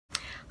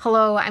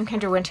Hello, I'm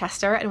Kendra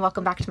Winchester and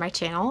welcome back to my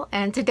channel,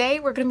 and today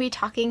we're going to be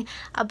talking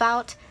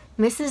about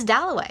Mrs.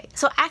 Dalloway.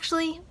 So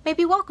actually,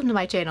 maybe welcome to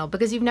my channel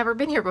because you've never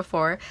been here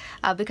before,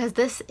 because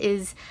this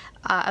is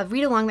a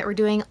read-along that we're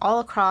doing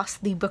all across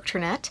the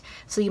bookternet.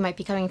 So you might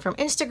be coming from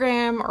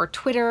Instagram or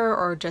Twitter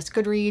or just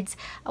Goodreads.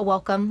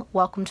 Welcome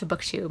to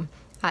BookTube.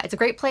 It's a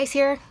great place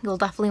here. You'll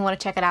definitely want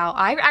to check it out.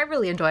 I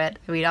really enjoy it,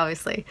 I mean,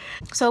 obviously.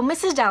 So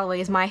Mrs.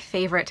 Dalloway is my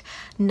favorite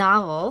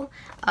novel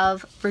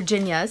of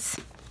Virginia's.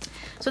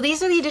 So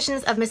these are the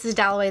editions of Mrs.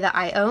 Dalloway that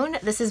I own.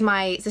 This is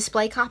my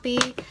display copy,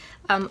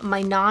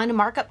 my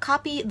non-markup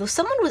copy, though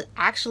someone was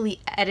actually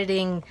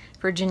editing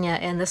Virginia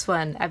in this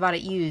one. I bought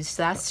it used,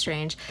 so that's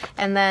strange.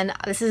 And then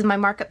this is my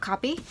markup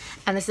copy,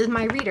 and this is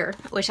my reader,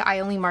 which I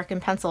only mark in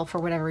pencil for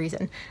whatever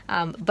reason.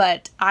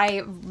 But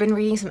I've been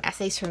reading some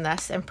essays from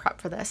this and prep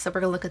for this, so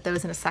we're gonna look at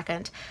those in a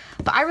second.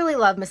 But I really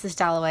love Mrs.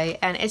 Dalloway,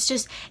 and it's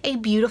just a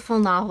beautiful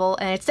novel,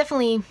 and it's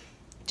definitely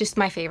just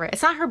my favorite.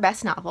 It's not her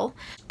best novel.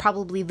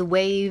 Probably The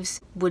Waves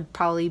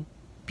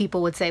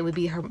people would say would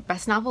be her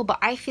best novel, but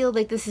I feel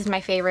like this is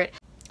my favorite.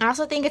 I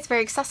also think it's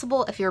very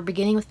accessible if you're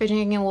beginning with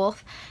Virginia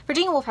Woolf.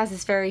 Virginia Woolf has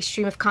this very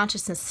stream of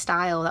consciousness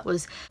style that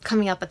was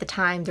coming up at the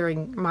time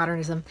during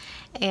modernism,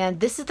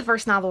 and this is the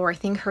first novel where I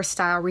think her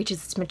style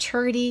reaches its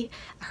maturity,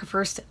 her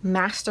first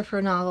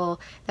masterful novel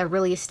that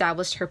really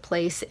established her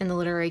place in the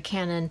literary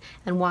canon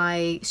and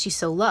why she's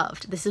so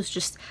loved. This is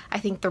just, I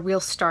think, the real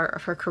start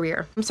of her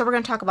career. So we're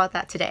going to talk about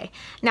that today.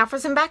 Now for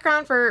some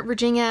background for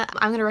Virginia,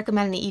 I'm going to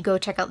recommend that you go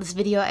check out this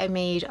video I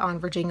made on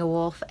Virginia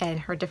Woolf and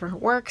her different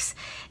works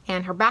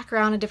and her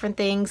background and different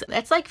things.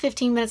 It's like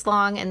 15 minutes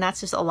long, and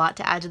that's just a lot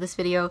to add to this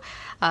video,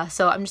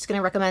 so I'm just going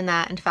to recommend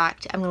that. In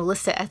fact, I'm going to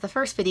list it as the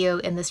first video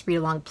in this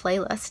read-along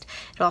playlist.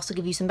 It'll also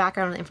give you some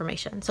background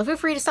information, so feel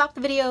free to stop the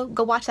video,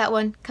 go watch that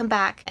one, come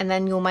back, and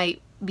then you might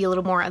be a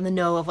little more in the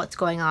know of what's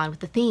going on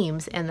with the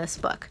themes in this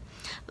book.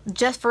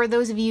 Just for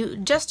those of you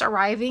just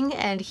arriving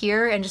and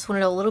here and just want to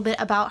know a little bit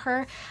about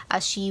her,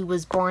 she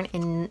was born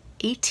in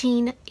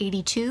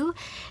 1882,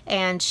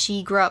 and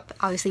she grew up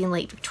obviously in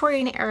late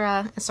Victorian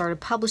era and started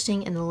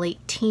publishing in the late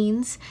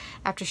teens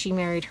after she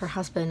married her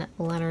husband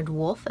Leonard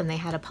Woolf, and they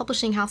had a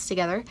publishing house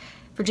together.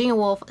 Virginia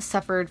Woolf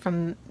suffered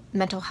from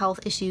mental health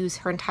issues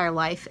her entire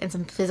life and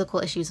some physical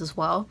issues as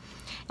well,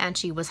 and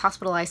she was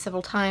hospitalized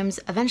several times.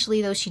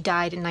 Eventually, though, she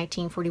died in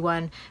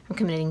 1941 from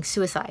committing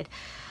suicide.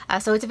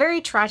 So it's a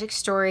very tragic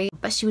story,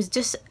 but she was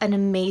just an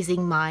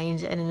amazing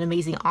mind and an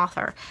amazing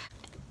author.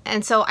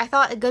 And so I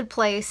thought a good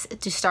place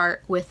to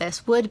start with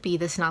this would be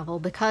this novel,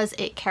 because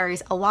it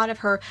carries a lot of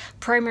her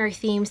primary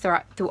themes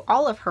through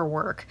all of her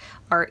work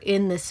are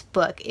in this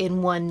book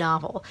in one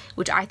novel,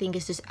 which I think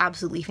is just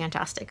absolutely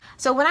fantastic.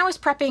 So when I was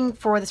prepping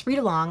for this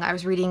read-along, I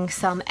was reading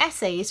some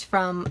essays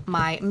from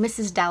my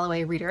Mrs.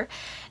 Dalloway reader,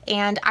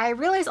 and I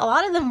realized a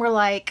lot of them were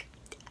like,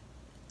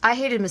 I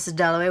hated Mrs.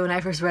 Dalloway when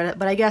I first read it,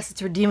 but I guess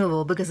it's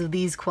redeemable because of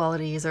these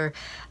qualities. Or,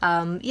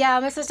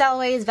 yeah, Mrs.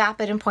 Dalloway is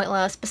vapid and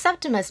pointless, but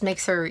Septimus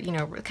makes her, you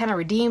know, kind of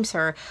redeems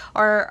her.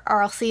 Or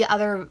I'll see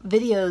other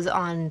videos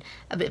on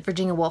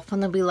Virginia Woolf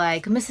and they'll be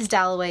like, Mrs.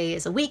 Dalloway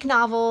is a weak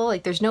novel,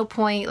 like there's no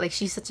point, like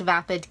she's such a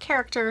vapid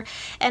character.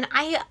 And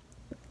I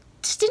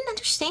just didn't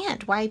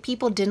understand why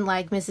people didn't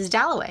like Mrs.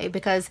 Dalloway,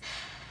 because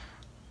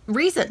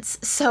reasons.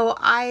 So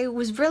I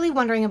was really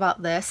wondering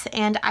about this,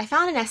 and I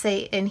found an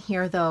essay in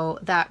here though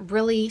that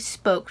really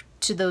spoke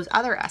to those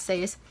other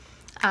essays,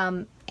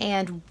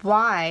 and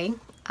why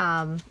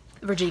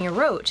Virginia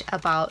wrote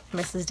about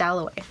Mrs.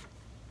 Dalloway.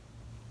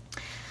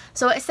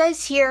 So it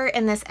says here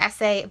in this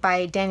essay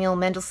by Daniel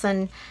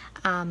Mendelsohn,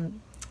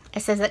 it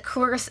says that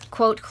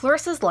quote,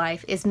 Clarissa's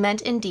life is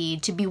meant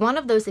indeed to be one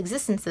of those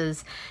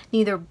existences,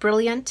 neither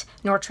brilliant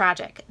nor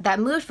tragic, that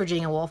moved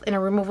Virginia Woolf in a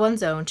room of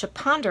one's own to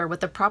ponder what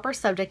the proper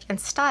subject and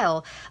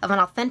style of an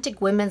authentic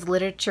women's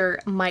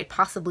literature might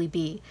possibly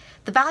be.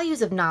 The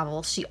values of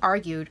novels, she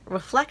argued,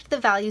 reflect the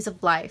values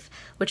of life,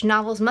 which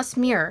novels must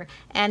mirror,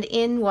 and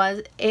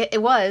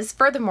it was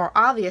furthermore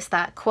obvious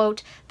that,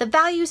 quote, the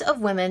values of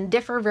women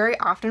differ very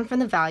often from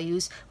the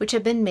values which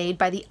have been made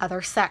by the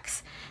other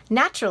sex.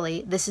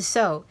 Naturally, this is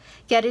so.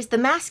 Yet it is the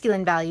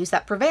masculine values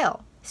that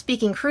prevail.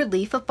 Speaking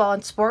crudely, football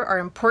and sport are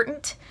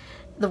important,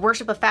 the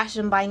worship of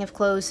fashion and buying of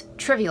clothes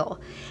trivial,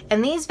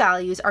 and these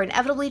values are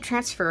inevitably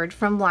transferred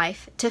from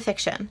life to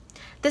fiction.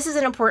 This is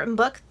an important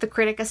book, the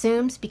critic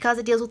assumes, because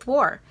it deals with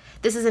war.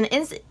 This is an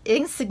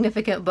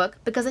insignificant book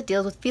because it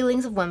deals with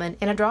feelings of women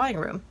in a drawing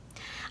room.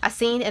 A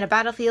scene in a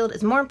battlefield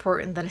is more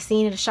important than a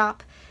scene in a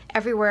shop.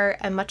 Everywhere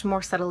and much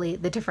more subtly,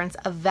 the difference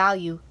of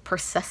value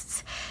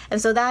persists.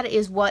 And so that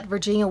is what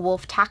Virginia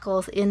Woolf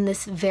tackles in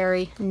this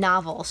very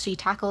novel. She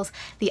tackles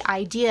the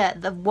idea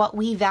of what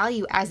we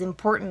value as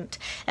important.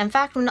 In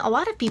fact, when a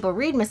lot of people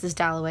read Mrs.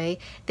 Dalloway,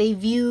 they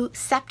view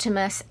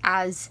Septimus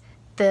as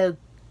the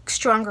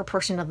stronger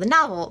portion of the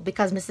novel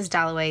because Mrs.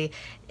 Dalloway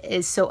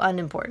is so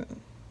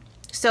unimportant.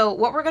 So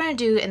what we're going to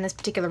do in this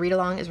particular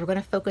read-along is we're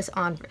going to focus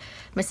on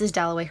Mrs.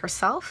 Dalloway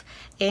herself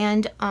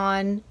and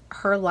on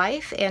her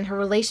life and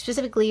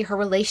specifically her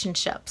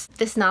relationships.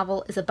 This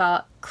novel is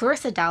about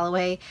Clarissa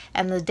Dalloway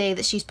and the day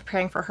that she's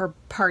preparing for her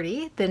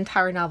party. The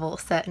entire novel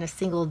is set in a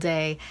single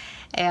day,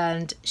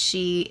 and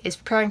she is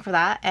preparing for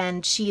that,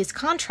 and she is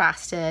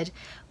contrasted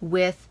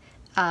with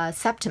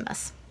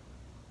Septimus.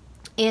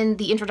 In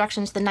the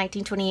introduction to the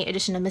 1928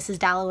 edition of Mrs.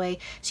 Dalloway,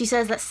 she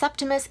says that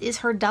Septimus is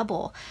her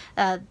double,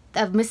 of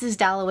Mrs.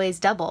 Dalloway's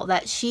double,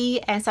 that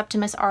she and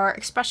Septimus are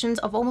expressions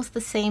of almost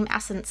the same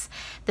essence,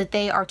 that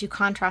they are to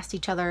contrast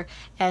each other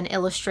and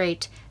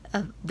illustrate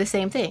the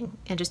same thing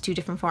in just two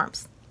different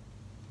forms,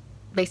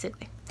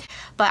 basically.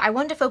 But I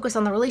wanted to focus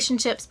on the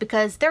relationships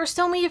because there are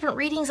so many different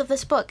readings of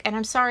this book, and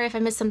I'm sorry if I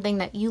missed something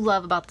that you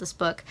love about this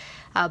book,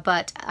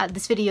 but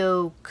this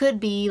video could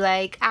be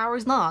like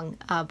hours long,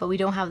 but we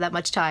don't have that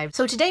much time.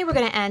 So today we're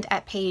going to end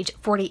at page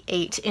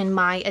 48 in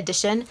my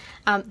edition.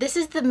 This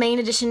is the main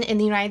edition in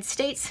the United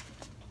States.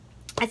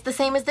 It's the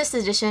same as this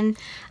edition,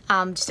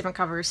 just different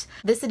covers.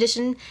 This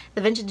edition,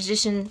 the vintage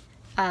edition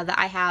that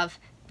I have,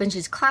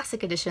 vintage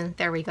classic edition,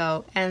 there we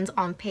go, ends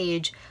on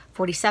page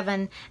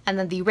 47, and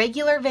then the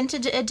regular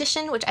vintage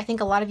edition, which I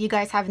think a lot of you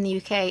guys have in the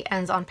UK,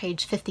 ends on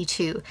page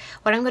 52.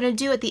 What I'm going to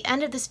do at the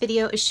end of this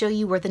video is show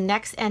you where the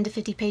next end of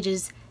 50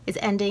 pages is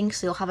ending,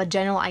 so you'll have a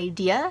general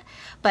idea,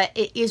 but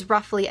it is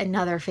roughly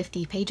another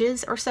 50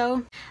 pages or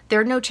so.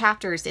 There are no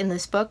chapters in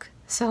this book,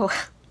 so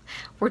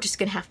we're just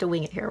gonna have to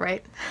wing it here,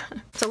 right?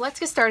 So let's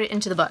get started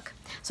into the book.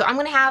 So I'm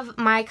gonna have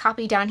my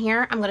copy down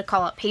here. I'm gonna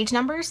call out page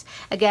numbers.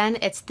 Again,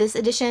 it's this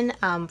edition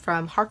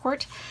from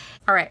Harcourt.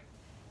 All right.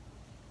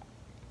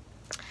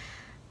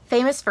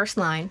 Famous first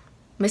line.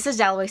 Mrs.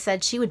 Dalloway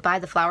said she would buy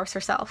the flowers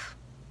herself.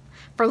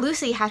 For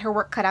Lucy had her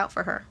work cut out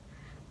for her.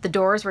 The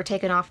doors were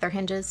taken off their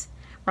hinges.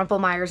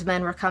 Rumpelmeyer's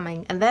men were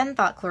coming, and then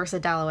thought Clarissa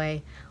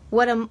Dalloway,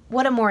 what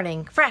a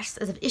morning, fresh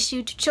as if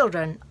issued to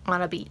children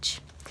on a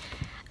beach.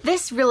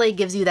 This really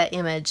gives you that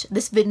image,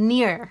 this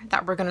veneer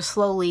that we're going to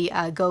slowly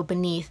go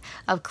beneath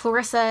of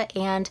Clarissa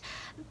and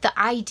the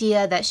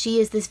idea that she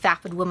is this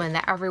vapid woman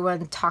that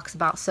everyone talks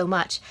about so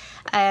much.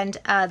 And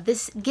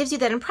this gives you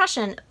that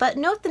impression, but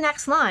note the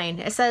next line.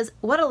 It says,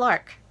 what a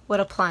lark, what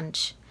a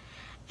plunge.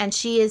 And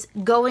she is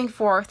going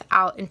forth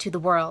out into the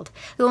world.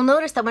 You'll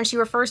notice that when she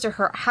refers to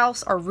her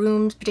house or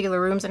rooms, particular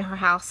rooms in her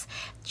house,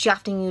 she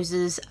often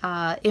uses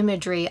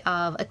imagery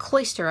of a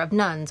cloister of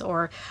nuns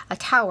or a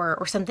tower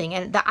or something.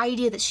 And the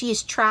idea that she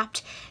is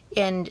trapped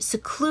and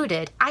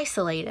secluded,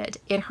 isolated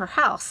in her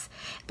house.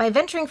 By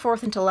venturing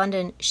forth into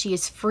London, she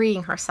is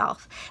freeing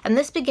herself. And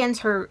this begins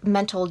her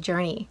mental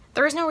journey.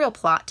 There is no real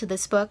plot to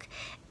this book.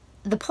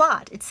 The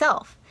plot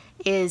itself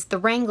is the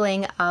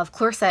wrangling of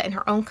Clarissa in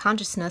her own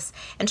consciousness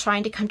and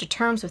trying to come to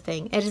terms with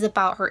things. It is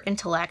about her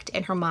intellect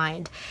and her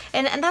mind.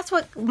 And that's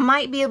what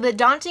might be a bit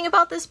daunting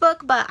about this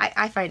book, but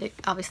I find it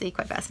obviously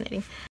quite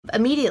fascinating.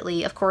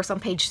 Immediately, of course, on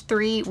page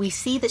 3, we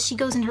see that she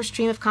goes in her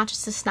stream of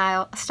consciousness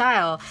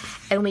style,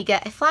 and we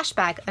get a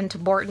flashback into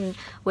Bourton,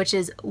 which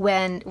is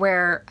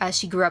where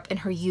she grew up in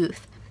her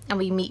youth, and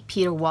we meet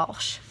Peter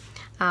Walsh.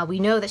 We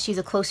know that she's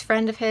a close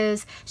friend of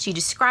his. She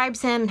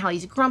describes him and how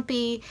he's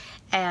grumpy,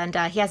 and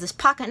he has this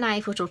pocket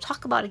knife, which we'll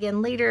talk about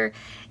again later,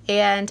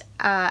 and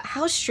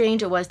how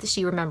strange it was that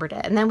she remembered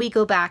it. And then we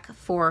go back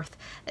forth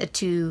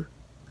to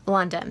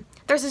London.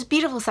 There's this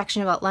beautiful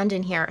section about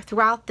London here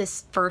throughout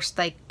this first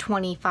like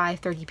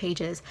 25-30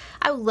 pages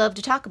I would love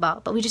to talk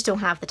about, but we just don't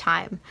have the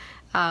time.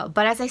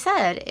 But as I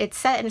said, it's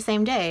set in the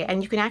same day,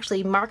 and you can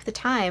actually mark the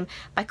time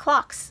by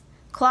clocks.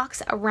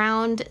 Clocks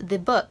around the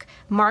book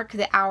mark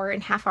the hour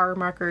and half-hour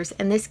markers.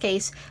 In this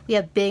case, we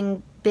have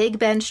Big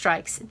Ben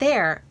strikes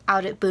there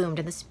out at Boomed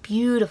in this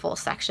beautiful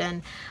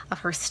section of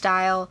her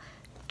style.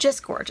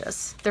 Just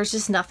gorgeous. There's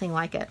just nothing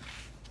like it.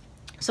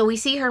 So we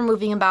see her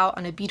moving about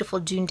on a beautiful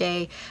June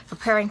day,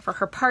 preparing for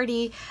her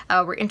party.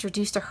 We're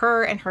introduced to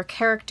her and her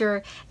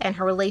character and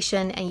her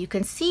relation, and you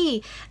can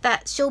see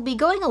that she'll be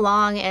going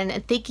along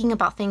and thinking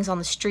about things on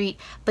the street,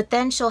 but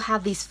then she'll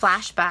have these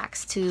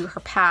flashbacks to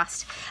her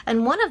past.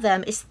 And one of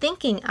them is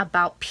thinking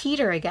about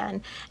Peter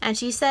again, and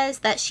she says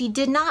that she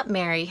did not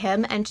marry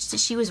him, and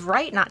she was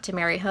right not to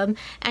marry him.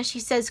 And she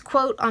says,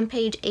 quote, on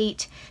page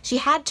 8, she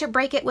had to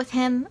break it with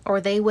him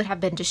or they would have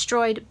been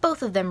destroyed,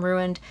 both of them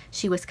ruined,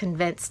 she was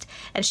convinced.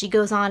 And she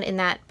goes on in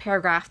that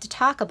paragraph to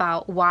talk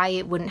about why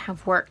it wouldn't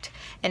have worked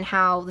and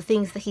how the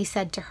things that he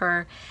said to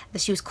her,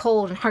 that she was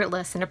cold and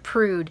heartless and a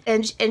prude.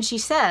 And she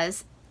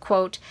says,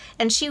 quote,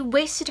 and she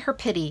wasted her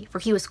pity, for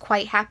he was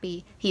quite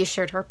happy, he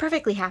assured her,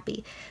 perfectly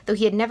happy. Though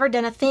he had never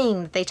done a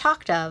thing that they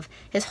talked of,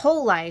 his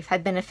whole life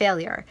had been a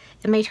failure.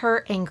 It made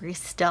her angry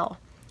still.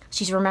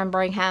 She's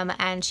remembering him,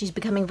 and she's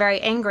becoming very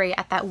angry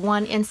at that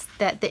one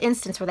the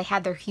instance where they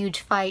had their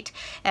huge fight,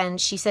 and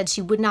she said she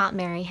would not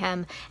marry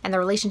him, and the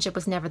relationship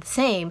was never the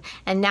same,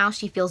 and now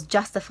she feels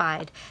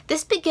justified.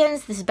 This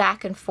begins this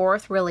back and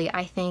forth, really,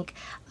 I think,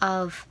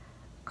 of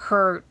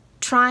her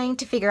trying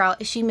to figure out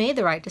if she made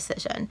the right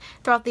decision.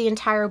 Throughout the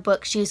entire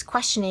book, she is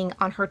questioning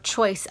on her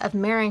choice of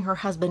marrying her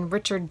husband,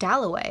 Richard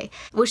Dalloway.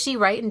 Was she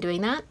right in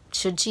doing that?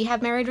 Should she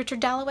have married Richard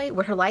Dalloway?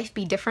 Would her life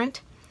be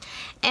different?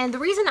 And the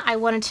reason I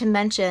wanted to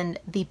mention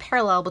the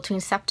parallel between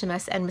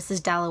Septimus and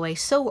Mrs. Dalloway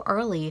so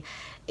early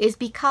is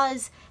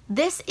because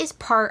this is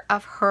part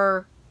of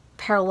her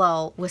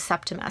parallel with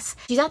Septimus.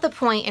 She's at the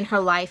point in her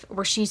life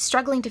where she's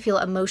struggling to feel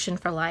emotion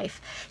for life.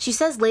 She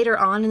says later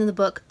on in the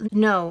book,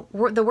 no,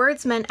 the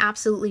words meant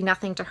absolutely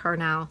nothing to her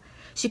now.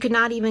 She could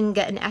not even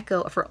get an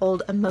echo of her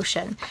old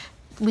emotion.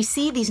 We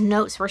see these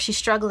notes where she's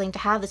struggling to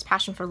have this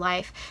passion for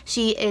life.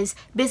 She is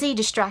busy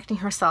distracting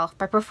herself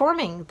by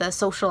performing the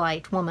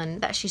socialite woman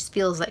that she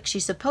feels like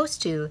she's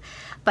supposed to,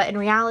 but in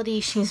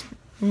reality she's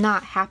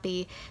not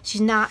happy.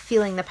 She's not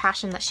feeling the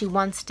passion that she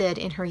once did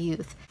in her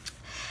youth.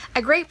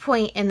 A great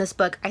point in this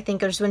book, I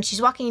think, is when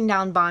she's walking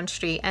down Bond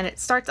Street, and it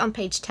starts on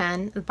page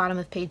 10, the bottom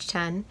of page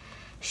 10.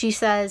 She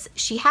says,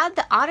 she had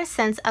the oddest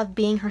sense of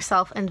being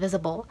herself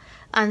invisible,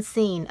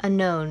 unseen,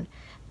 unknown.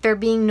 There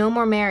being no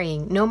more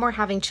marrying, no more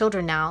having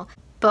children now,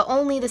 but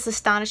only this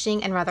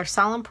astonishing and rather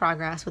solemn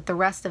progress with the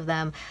rest of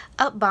them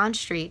up Bond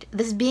Street,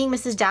 this being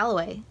Mrs.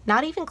 Dalloway,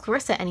 not even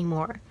Clarissa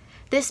anymore,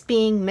 this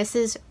being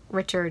Mrs.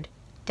 Richard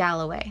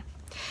Dalloway.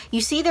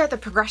 You see there the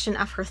progression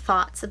of her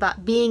thoughts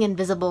about being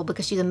invisible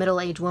because she's a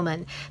middle-aged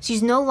woman.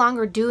 She's no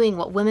longer doing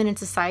what women in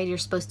society are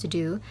supposed to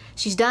do.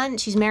 She's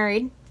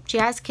married, she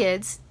has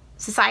kids.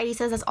 Society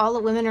says that's all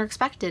that women are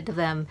expected of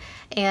them.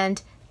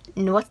 And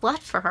what's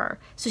left for her?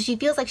 So she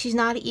feels like she's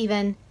not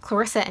even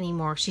Clarissa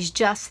anymore. She's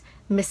just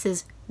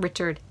Mrs.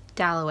 Richard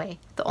Dalloway.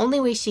 The only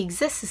way she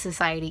exists in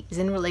society is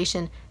in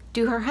relation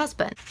to her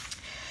husband.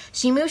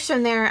 She moves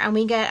from there and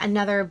we get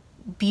another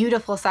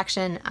beautiful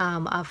section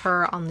of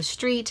her on the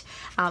street.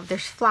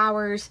 There's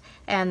flowers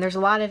and there's a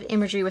lot of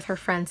imagery with her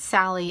friend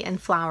Sally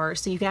and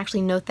flowers, so you can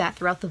actually note that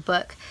throughout the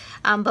book.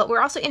 But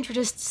we're also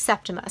introduced to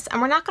Septimus,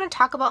 and we're not going to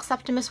talk about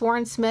Septimus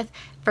Warren Smith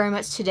very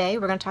much today.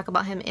 We're going to talk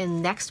about him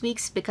in next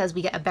week's because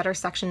we get a better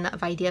section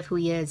of idea of who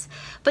he is.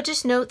 But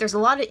just note there's a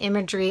lot of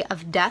imagery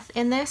of death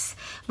in this.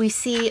 We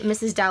see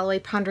Mrs. Dalloway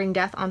pondering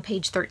death on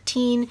page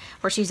 13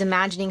 where she's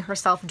imagining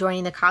herself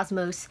joining the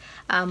cosmos,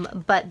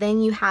 but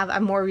then you have a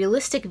more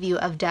realistic view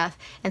of death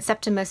and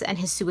Septimus and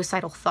his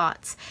suicidal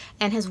thoughts.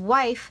 And his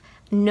wife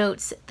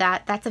notes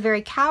that that's a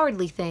very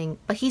cowardly thing,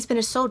 but he's been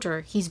a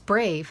soldier, he's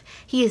brave,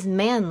 he is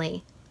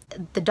manly.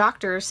 The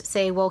doctors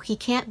say, well, he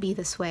can't be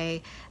this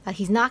way,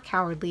 he's not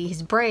cowardly,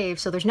 he's brave,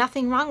 so there's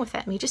nothing wrong with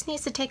him, he just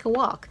needs to take a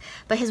walk.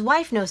 But his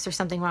wife knows there's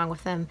something wrong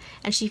with him,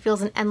 and she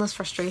feels an endless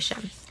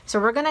frustration. So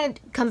we're gonna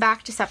come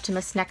back to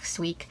Septimus next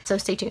week, so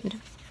stay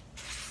tuned.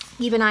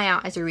 Keep an eye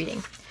out as you're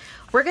reading.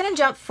 We're going to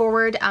jump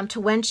forward to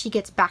when she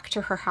gets back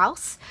to her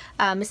house.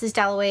 Mrs.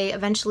 Dalloway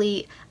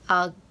eventually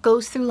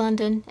goes through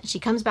London and she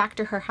comes back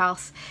to her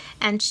house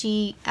and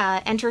she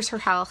enters her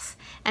house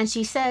and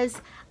she says,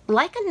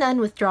 like a nun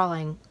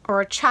withdrawing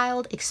or a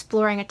child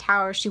exploring a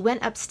tower, she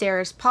went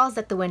upstairs, paused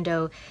at the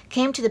window,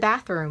 came to the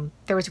bathroom.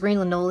 There was green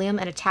linoleum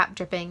and a tap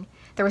dripping.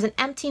 There was an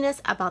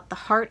emptiness about the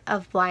heart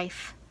of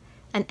life,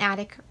 an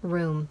attic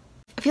room.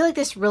 I feel like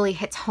this really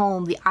hits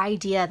home the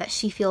idea that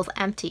she feels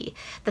empty,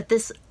 that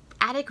this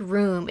attic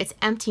room, its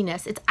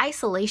emptiness, its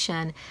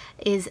isolation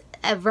is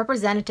a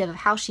representative of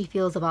how she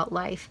feels about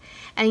life.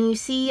 And you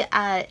see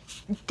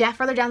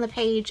further down the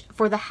page,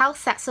 for the house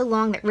sat so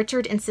long that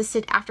Richard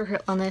insisted after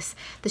her illness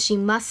that she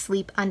must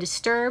sleep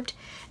undisturbed.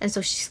 And so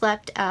she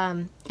slept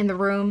in the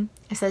room.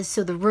 It says,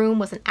 so the room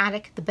was an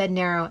attic, the bed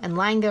narrow, and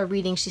lying there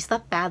reading, she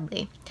slept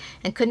badly,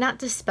 and could not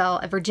dispel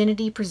a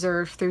virginity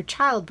preserved through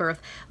childbirth,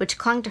 which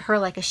clung to her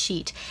like a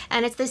sheet.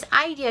 And it's this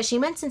idea, she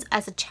mentions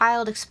as a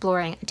child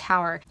exploring a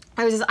tower.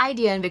 There was this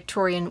idea in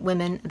Victorian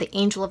women, the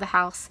angel of the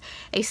house,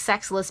 a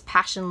sexless,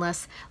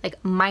 passionless,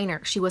 like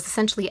minor. She was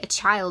essentially a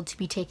child to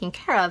be taken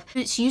care of.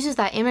 She uses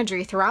that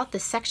imagery throughout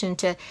this section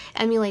to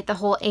emulate the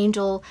whole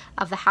angel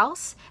of the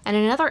house. And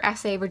in another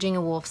essay, Virginia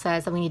Woolf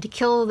says that we need to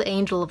kill the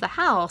angel of the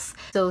house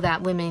so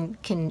that women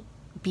can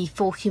be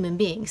full human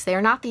beings. They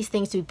are not these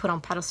things to be put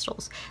on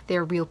pedestals. They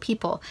are real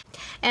people.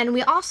 And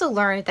we also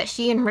learned that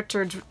she and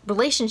Richard's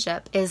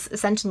relationship is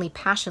essentially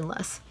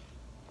passionless.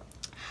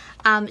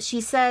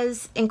 She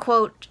says, in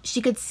quote,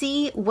 she could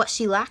see what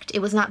she lacked.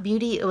 It was not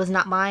beauty, it was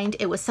not mind,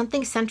 it was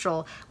something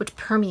central which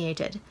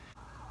permeated.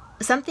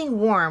 Something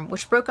warm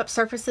which broke up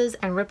surfaces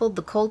and rippled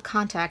the cold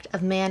contact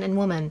of man and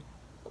woman,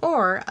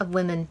 or of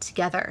women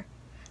together.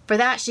 For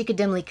that she could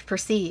dimly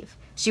perceive.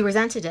 She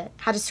resented it,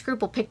 had a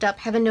scruple picked up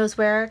heaven knows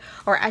where,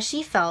 or as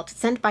she felt,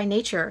 sent by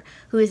nature,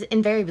 who is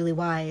invariably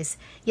wise.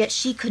 Yet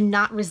she could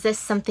not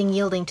resist something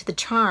yielding to the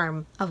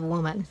charm of a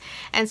woman.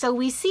 And so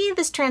we see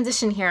this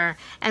transition here,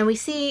 and we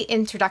see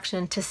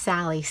introduction to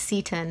Sally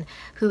Seton,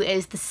 who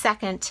is the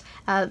second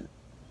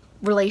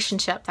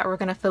relationship that we're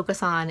going to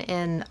focus on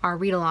in our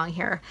read-along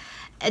here.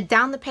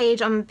 Down the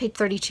page, on page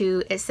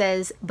 32, it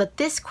says, but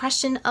this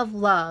question of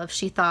love,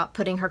 she thought,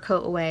 putting her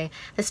coat away,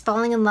 is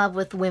falling in love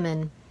with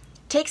women.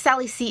 Take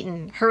Sally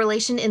Seton, her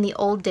relation in the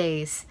old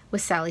days with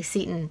Sally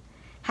Seton.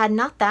 Had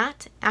not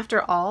that,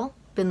 after all,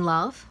 been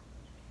love?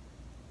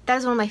 That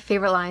is one of my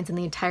favorite lines in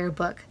the entire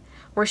book,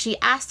 where she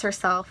asks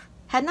herself,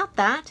 had not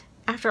that,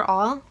 after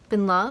all,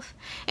 been love?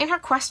 In her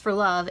quest for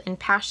love and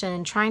passion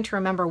and trying to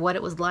remember what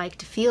it was like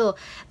to feel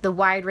the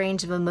wide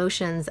range of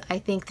emotions, I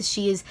think that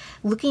she is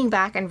looking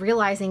back and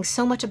realizing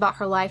so much about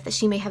her life that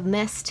she may have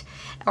missed,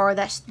 or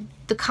that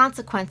the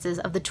consequences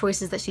of the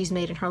choices that she's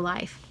made in her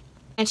life.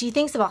 And she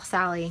thinks about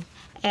Sally,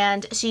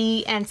 and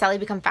she and Sally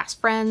become fast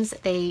friends.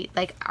 They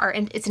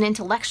it's an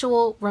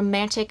intellectual,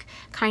 romantic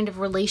kind of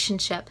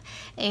relationship,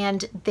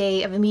 and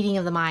they have a meeting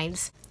of the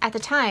minds. At the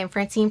time,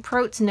 Francine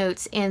Protes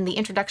notes in the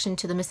introduction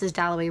to the Mrs.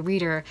 Dalloway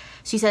reader,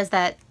 she says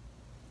that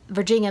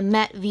Virginia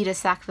met Vita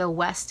Sackville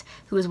West,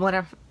 who was one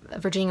of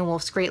Virginia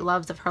Woolf's great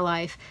loves of her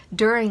life,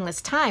 during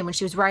this time when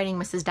she was writing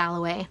Mrs.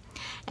 Dalloway.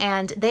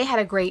 And they had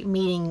a great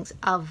meeting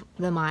of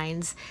the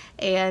minds,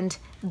 and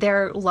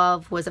their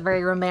love was a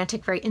very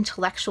romantic, very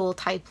intellectual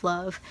type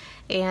love,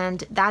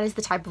 and that is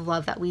the type of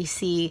love that we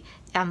see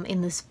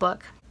in this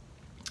book.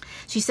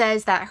 She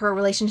says that her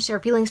relationship, her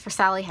feelings for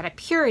Sally had a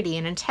purity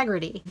and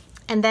integrity.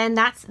 And then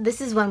this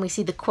is when we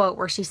see the quote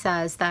where she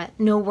says that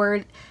the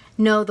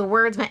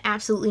words meant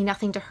absolutely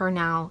nothing to her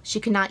now. She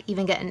could not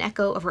even get an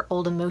echo of her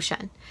old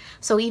emotion.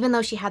 So even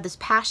though she had this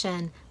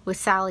passion with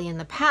Sally in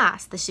the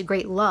past, this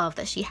great love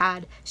that she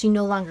had, she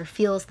no longer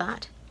feels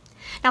that.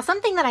 Now,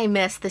 something that I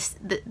missed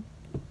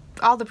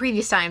all the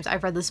previous times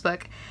I've read this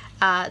book,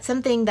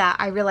 something that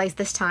I realized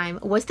this time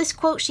was this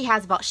quote she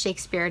has about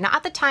Shakespeare. Now,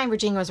 at the time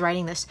Virginia was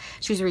writing this,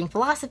 she was reading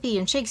philosophy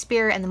and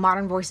Shakespeare and the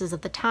modern voices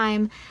of the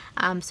time.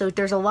 So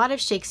there's a lot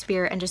of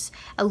Shakespeare and just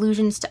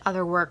allusions to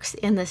other works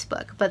in this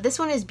book. But this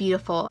one is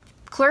beautiful.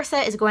 Clarissa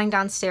is going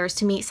downstairs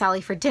to meet Sally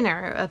for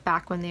dinner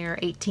back when they were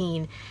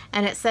 18.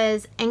 And it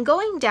says, and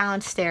going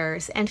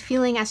downstairs and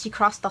feeling as she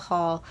crossed the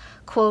hall,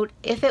 quote,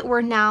 if it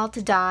were now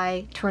to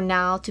die, 'twere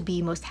now to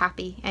be most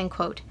happy, end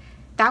quote.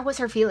 That was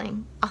her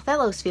feeling,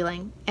 Othello's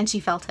feeling, and she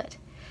felt it.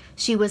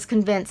 She was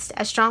convinced,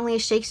 as strongly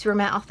as Shakespeare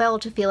meant Othello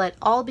to feel it,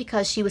 all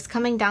because she was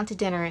coming down to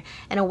dinner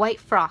in a white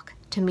frock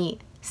to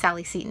meet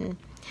Sally Seton.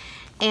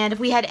 And if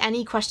we had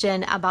any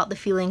question about the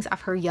feelings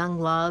of her young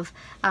love,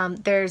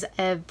 there's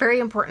a very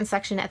important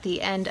section at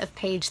the end of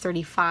page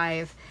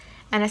 35.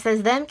 And it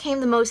says, then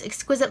came the most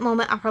exquisite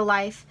moment of her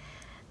life,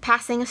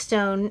 passing a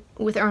stone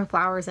with her own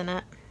flowers in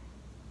it.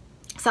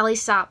 Sally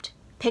stopped,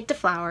 picked a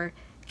flower,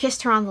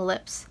 kissed her on the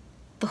lips.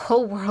 The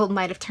whole world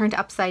might have turned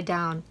upside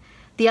down.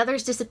 The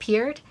others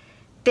disappeared.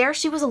 There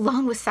she was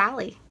alone with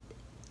Sally.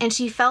 And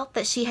she felt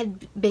that she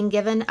had been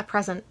given a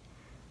present,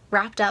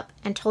 wrapped up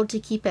and told to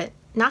keep it,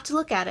 not to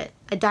look at it,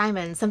 a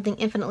diamond, something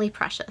infinitely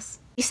precious.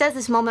 He says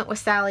this moment with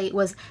Sally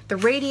was the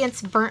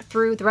radiance burnt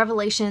through, the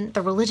revelation,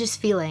 the religious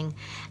feeling.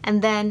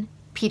 And then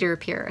Peter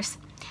appears.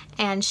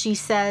 And she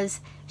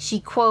says she,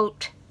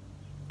 quote,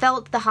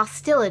 felt the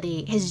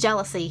hostility, his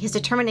jealousy, his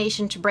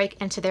determination to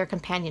break into their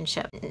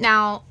companionship.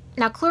 Now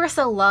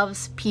Clarissa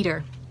loves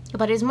Peter,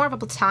 but it is more of a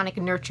platonic,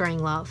 nurturing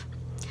love.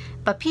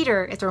 But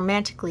Peter is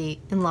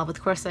romantically in love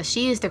with Clarissa.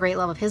 She is the great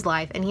love of his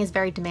life, and he is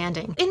very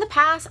demanding. In the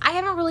past, I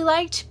haven't really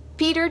liked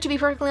Peter, to be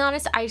perfectly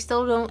honest. I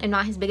still am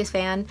not his biggest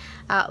fan,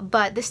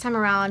 but this time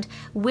around,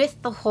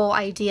 with the whole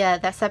idea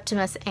that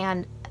Septimus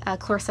and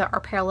Clarissa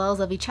are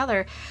parallels of each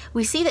other,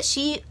 we see that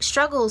she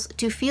struggles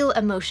to feel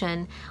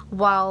emotion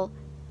while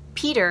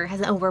Peter has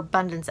an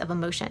overabundance of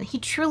emotion. He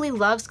truly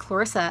loves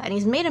Clarissa, and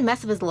he's made a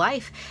mess of his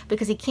life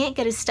because he can't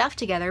get his stuff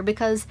together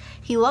because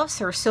he loves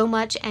her so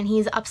much, and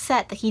he's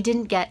upset that he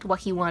didn't get what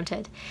he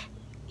wanted.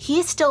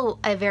 He's still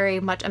very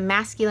much a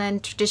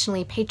masculine,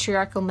 traditionally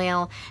patriarchal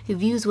male who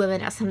views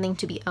women as something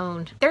to be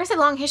owned. There's a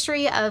long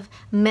history of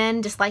men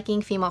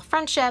disliking female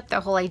friendship,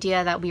 the whole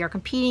idea that we are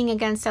competing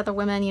against other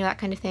women, that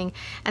kind of thing.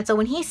 And so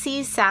when he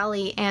sees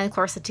Sally and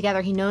Clarissa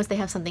together, he knows they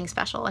have something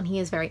special, and he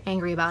is very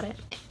angry about it.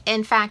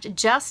 In fact,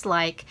 just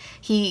like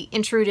he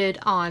intruded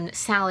on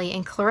Sally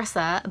and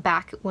Clarissa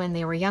back when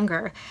they were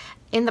younger,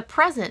 in the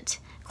present,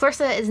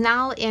 Clarissa is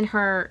now in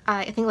her,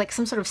 I think like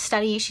some sort of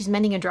study. She's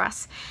mending a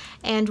dress.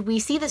 And we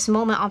see this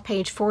moment on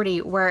page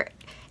 40 where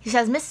he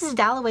says, Mrs.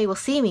 Dalloway will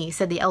see me,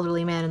 said the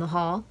elderly man in the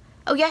hall.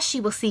 Oh yes,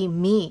 she will see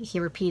me, he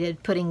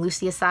repeated, putting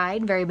Lucy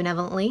aside very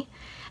benevolently.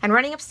 And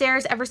running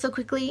upstairs ever so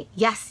quickly,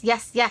 yes,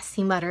 yes, yes,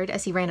 he muttered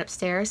as he ran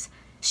upstairs.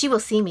 She will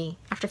see me.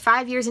 After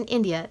 5 years in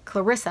India,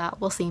 Clarissa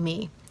will see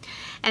me.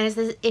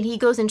 And he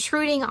goes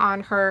intruding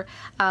on her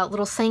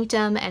little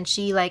sanctum, and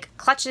she like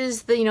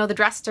clutches the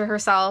dress to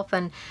herself,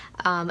 and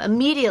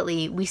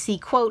immediately we see,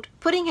 quote,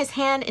 putting his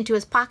hand into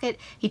his pocket,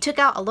 he took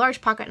out a large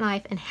pocket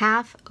knife and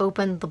half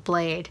opened the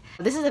blade.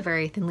 This is a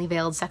very thinly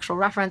veiled sexual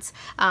reference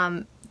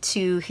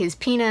to his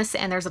penis,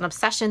 and there's an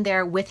obsession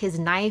there with his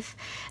knife,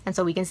 and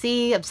so we can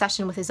see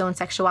obsession with his own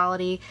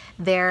sexuality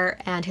there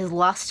and his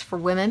lust for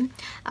women.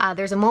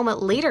 There's a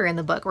moment later in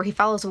the book where he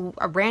follows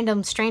a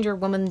random stranger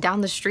woman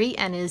down the street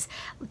and is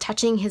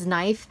touching his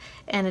knife,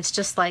 and it's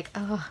just like,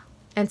 ugh.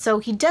 And so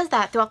he does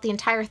that throughout the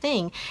entire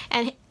thing,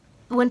 and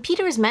when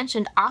Peter is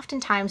mentioned,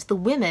 oftentimes the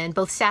women,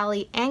 both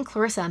Sally and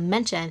Clarissa,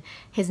 mention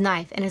his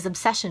knife and his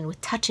obsession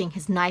with touching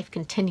his knife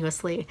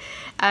continuously.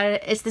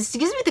 This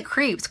gives me the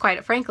creeps,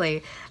 quite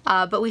frankly,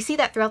 but we see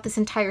that throughout this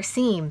entire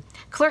scene.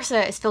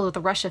 Clarissa is filled with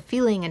a rush of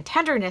feeling and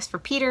tenderness for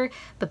Peter,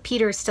 but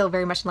Peter is still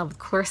very much in love with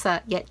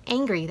Clarissa, yet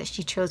angry that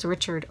she chose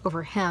Richard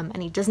over him,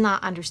 and he does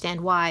not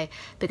understand why,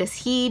 because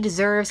he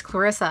deserves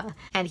Clarissa,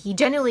 and he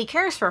genuinely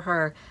cares for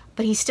her,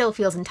 but he still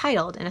feels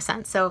entitled in a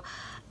sense. So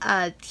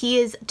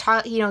he's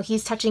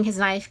touching his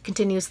knife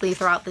continuously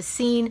throughout the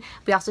scene.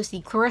 We also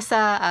see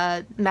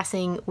Clarissa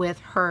messing with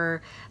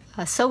her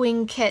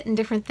sewing kit and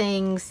different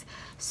things.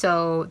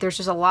 So there's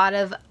just a lot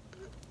of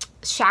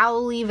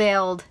shallowly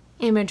veiled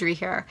imagery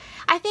here.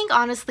 I think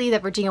honestly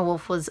that Virginia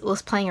Woolf was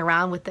playing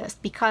around with this,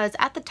 because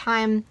at the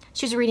time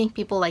she was reading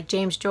people like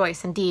James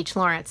Joyce and D.H.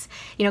 Lawrence.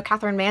 You know,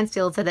 Catherine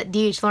Mansfield said that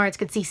D.H. Lawrence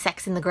could see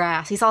sex in the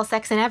grass. He saw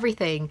sex in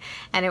everything,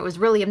 and it was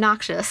really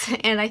obnoxious.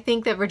 And I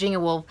think that Virginia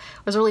Woolf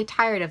was really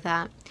tired of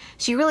that.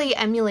 She really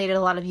emulated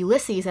a lot of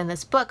Ulysses in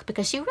this book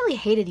because she really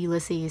hated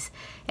Ulysses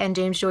and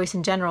James Joyce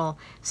in general.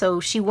 So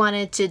she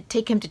wanted to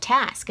take him to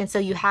task. And so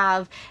you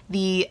have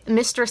the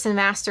mistress and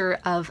master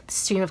of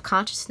stream of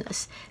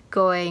consciousness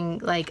going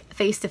like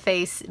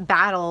face-to-face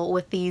battle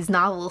with these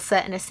novels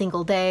set in a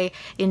single day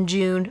in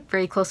June,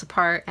 very close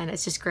apart, and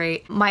it's just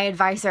great. My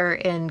advisor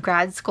in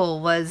grad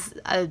school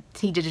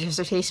he did a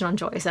dissertation on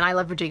Joyce, and I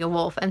love Virginia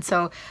Woolf, and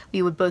so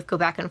we would both go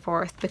back and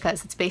forth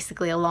because it's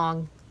basically a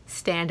long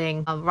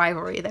standing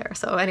rivalry there.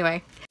 So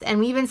anyway, and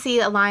we even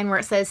see a line where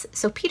it says,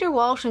 "So Peter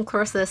Walsh and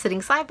Clarissa,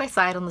 sitting side by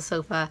side on the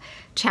sofa,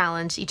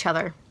 challenge each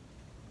other."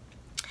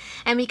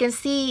 And we can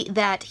see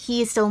that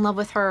he is still in love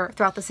with her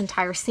throughout this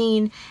entire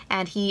scene,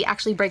 and he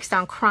actually breaks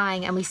down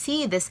crying, and we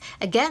see this,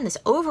 again, this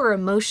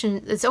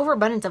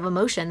overabundance of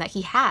emotion that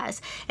he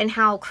has, and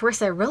how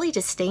Clarissa really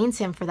disdains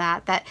him for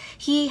that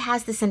he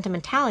has this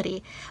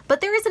sentimentality.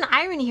 But there is an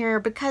irony here,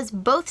 because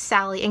both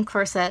Sally and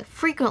Clarissa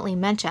frequently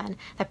mention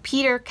that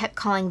Peter kept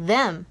calling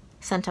them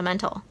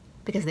sentimental,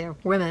 because they're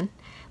women.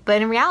 But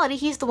in reality,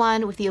 he's the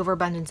one with the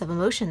overabundance of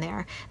emotion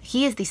there.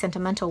 He is the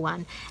sentimental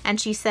one. And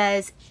she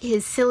says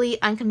his silly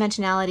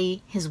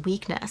unconventionality, his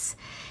weakness.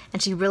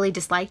 And she really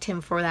disliked him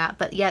for that.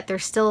 But yet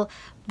there's still,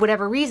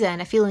 whatever reason,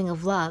 a feeling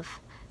of love.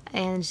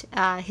 And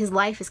his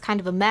life is kind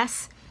of a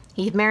mess.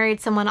 He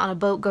married someone on a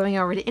boat going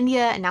over to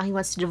India, and now he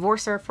wants to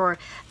divorce her for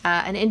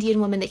an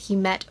Indian woman that he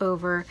met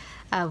over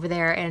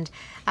there. And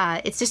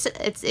it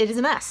is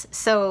a mess.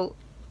 So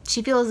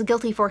she feels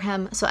guilty for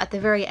him, so at the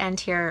very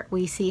end here,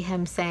 we see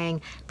him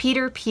saying,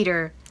 "Peter,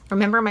 Peter,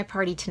 remember my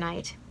party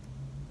tonight."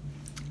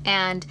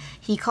 And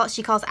she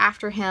calls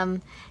after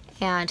him,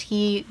 and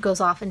he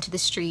goes off into the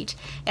street.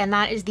 And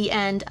that is the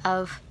end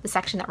of the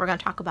section that we're going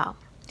to talk about.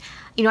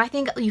 You know, I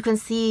think you can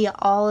see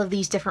all of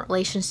these different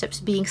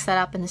relationships being set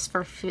up in this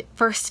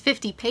first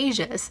 50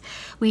 pages.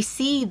 We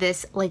see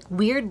this like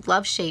weird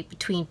love shape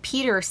between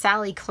Peter,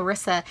 Sally,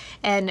 Clarissa,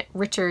 and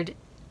Richard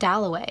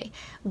Dalloway.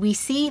 We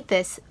see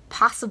this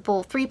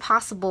three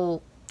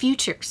possible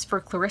futures for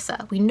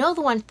Clarissa. We know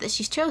the one that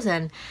she's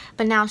chosen,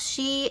 but now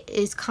she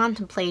is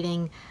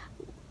contemplating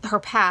her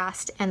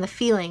past and the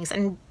feelings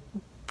and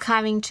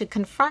having to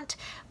confront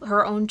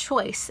her own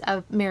choice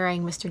of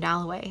marrying Mr.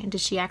 Dalloway. And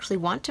does she actually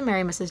want to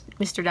marry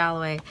Mr.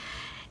 Dalloway?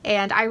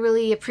 And I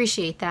really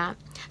appreciate that.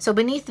 So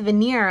beneath the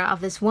veneer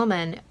of this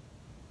woman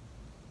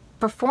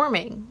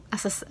performing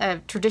a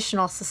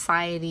traditional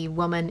society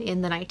woman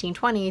in the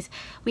 1920s,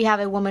 we have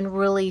a woman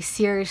really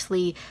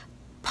seriously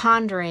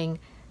pondering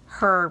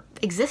her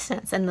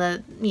existence and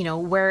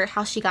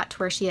how she got to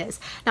where she is.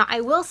 Now, I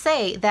will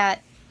say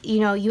that, you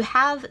know, you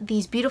have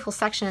these beautiful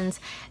sections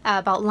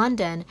about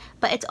London,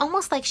 but it's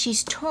almost like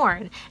she's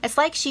torn. It's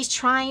like she's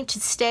trying to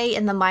stay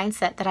in the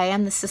mindset that I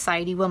am the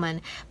society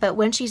woman, but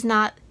when she's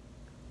not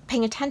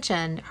paying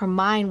attention, her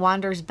mind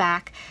wanders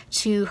back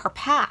to her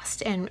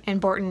past and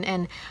Borton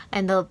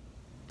and the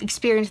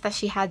experience that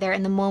she had there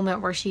in the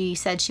moment where she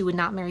said she would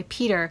not marry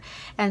Peter.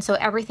 And so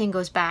everything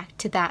goes back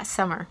to that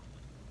summer.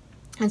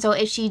 And so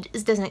if she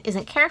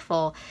isn't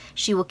careful,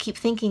 she will keep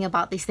thinking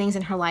about these things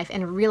in her life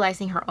and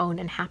realizing her own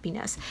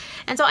unhappiness.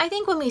 And so I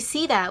think when we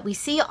see that, we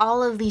see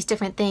all of these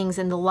different things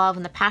and the love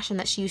and the passion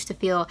that she used to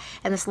feel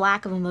and this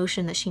lack of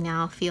emotion that she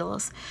now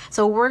feels.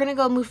 So we're going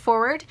to move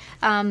forward.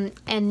 And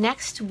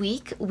next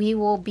week, we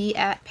will be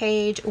at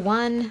page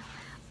 1.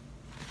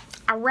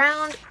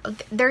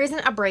 There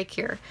isn't a break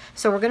here,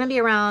 so we're going to be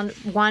around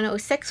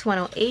 106,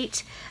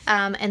 108,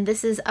 and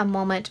this is a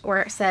moment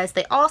where it says,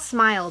 "They all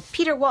smiled.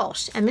 Peter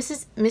Walsh and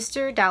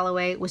Mr.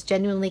 Dalloway was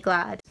genuinely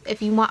glad."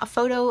 If you want a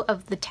photo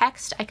of the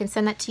text, I can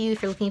send that to you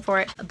if you're looking for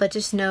it, but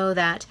just know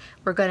that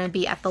we're going to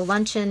be at the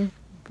luncheon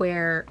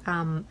where,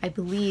 I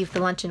believe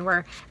the luncheon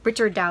where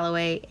Richard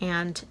Dalloway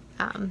and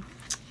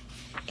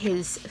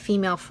his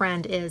female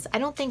friend is. I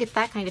don't think it's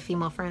that kind of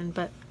female friend,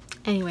 but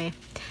anyway.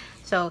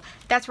 So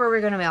that's where we're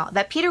going to be at.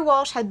 That Peter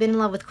Walsh had been in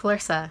love with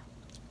Clarissa.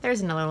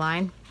 There's another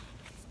line.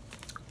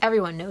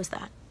 Everyone knows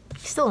that.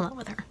 He's still in love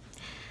with her.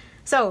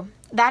 So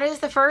that is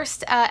the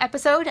first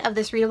episode of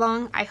this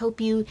read-along. I hope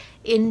you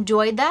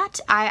enjoyed that.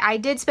 I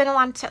did spend a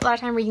lot of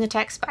time reading the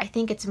text, but I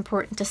think it's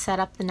important to set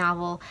up the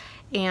novel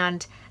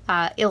and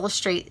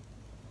illustrate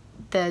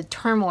the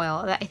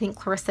turmoil that I think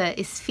Clarissa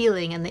is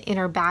feeling in the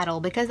inner battle,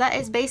 because that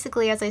is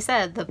basically, as I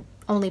said, the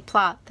only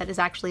plot that is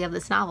actually of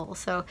this novel.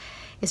 So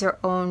is her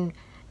own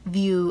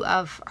view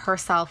of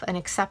herself and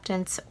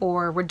acceptance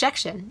or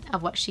rejection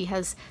of what she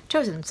has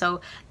chosen.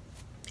 So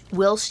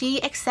will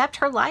she accept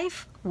her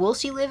life? Will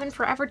she live in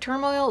forever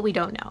turmoil? We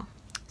don't know.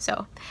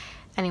 So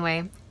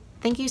anyway,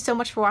 thank you so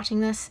much for watching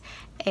this,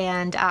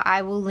 and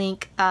I will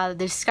link the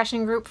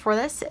discussion group for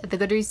this, the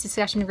Goodreads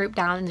discussion group,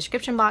 down in the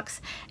description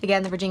box.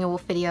 Again, the Virginia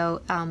Woolf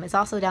video is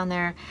also down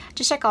there.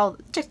 Just check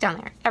down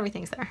there.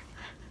 Everything's there.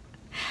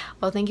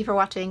 Well, thank you for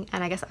watching,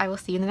 and I guess I will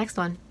see you in the next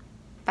one.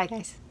 Bye,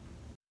 guys.